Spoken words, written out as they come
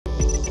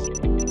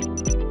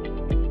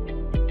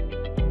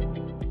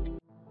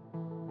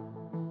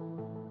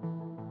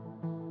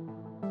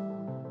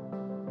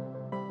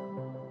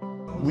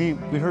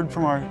We heard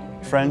from our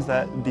friends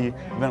that the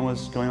event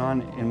was going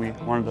on, and we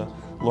wanted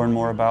to learn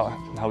more about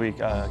how we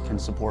can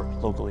support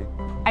locally.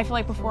 I feel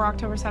like before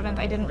October 7th,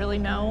 I didn't really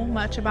know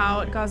much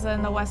about Gaza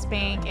and the West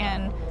Bank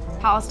and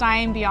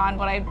Palestine beyond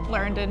what I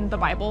learned in the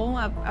Bible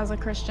as a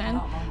Christian.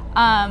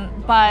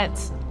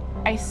 But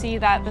I see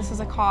that this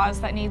is a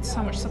cause that needs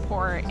so much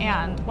support,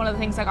 and one of the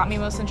things that got me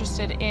most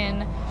interested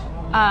in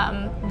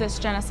this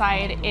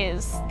genocide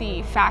is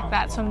the fact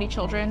that so many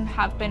children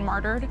have been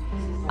martyred.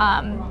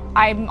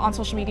 I'm on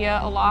social media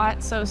a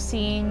lot, so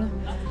seeing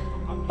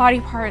body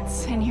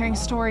parts and hearing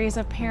stories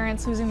of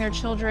parents losing their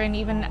children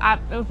even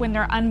when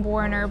they're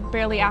unborn or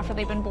barely after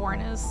they've been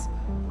born is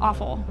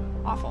awful,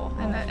 awful.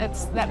 And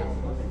that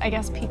I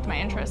guess piqued my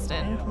interest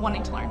in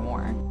wanting to learn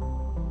more.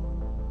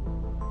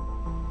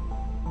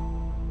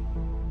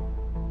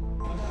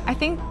 I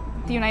think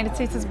the United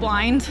States is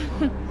blind.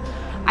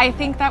 I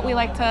think that we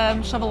like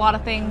to shove a lot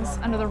of things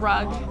under the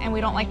rug, and we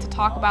don't like to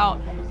talk about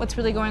what's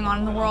really going on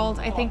in the world.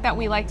 I think that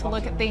we like to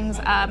look at things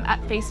at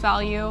face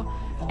value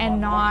and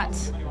not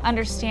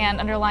understand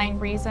underlying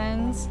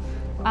reasons.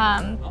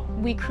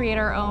 We create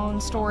our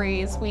own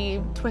stories,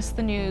 we twist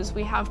the news,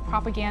 we have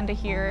propaganda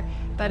here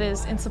that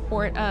is in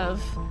support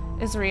of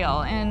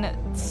Israel, and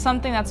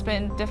something that's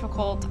been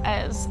difficult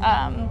is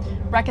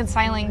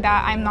reconciling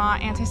that I'm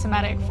not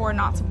anti-Semitic for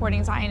not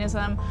supporting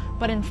Zionism,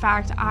 but in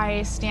fact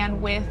I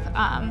stand with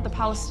the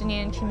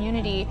Palestinian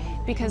community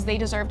because they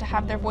deserve to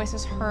have their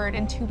voices heard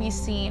and to be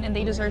seen, and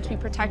they deserve to be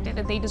protected,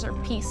 and they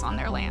deserve peace on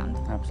their land.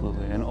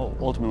 Absolutely, and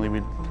ultimately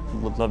we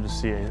would love to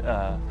see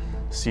a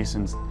cease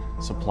and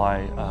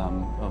supply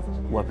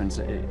of weapons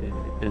in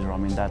Israel. I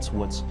mean, that's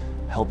what's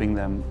helping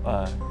them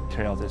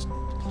carry out this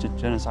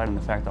genocide, and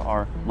the fact that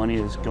our money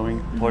is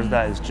going towards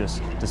that is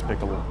just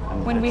despicable.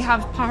 And when we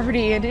have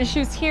poverty and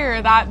issues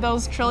here that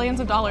those trillions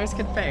of dollars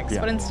could fix,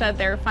 but instead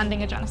they're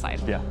funding a genocide.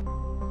 Yeah.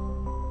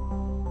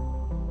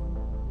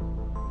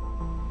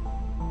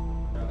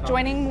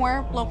 Joining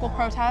more local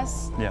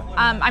protests. Yeah.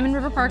 I'm in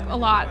River Park a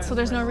lot, so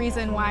there's no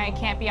reason why I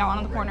can't be out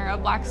on the corner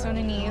of Blackstone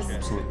and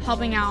East,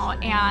 helping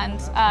out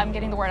and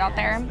getting the word out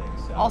there.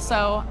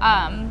 Also,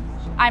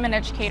 I'm an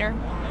educator,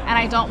 and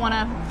I don't want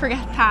to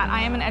forget that.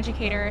 I am an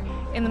educator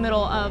in the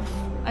middle of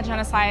a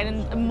genocide,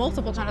 and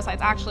multiple genocides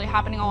actually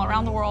happening all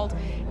around the world,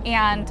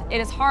 and it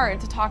is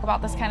hard to talk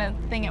about this kind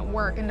of thing at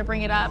work and to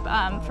bring it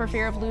up for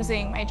fear of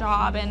losing my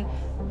job and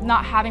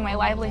not having my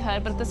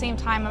livelihood. But at the same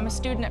time, I'm a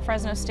student at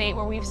Fresno State,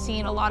 where we've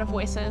seen a lot of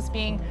voices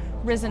being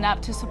risen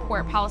up to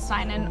support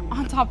Palestine, and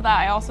on top of that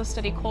I also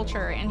study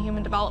culture and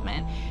human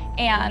development,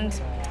 and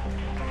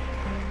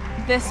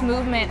this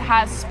movement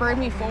has spurred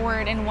me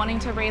forward in wanting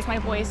to raise my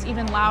voice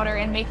even louder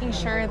and making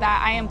sure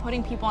that I am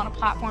putting people on a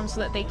platform so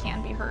that they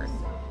can be heard.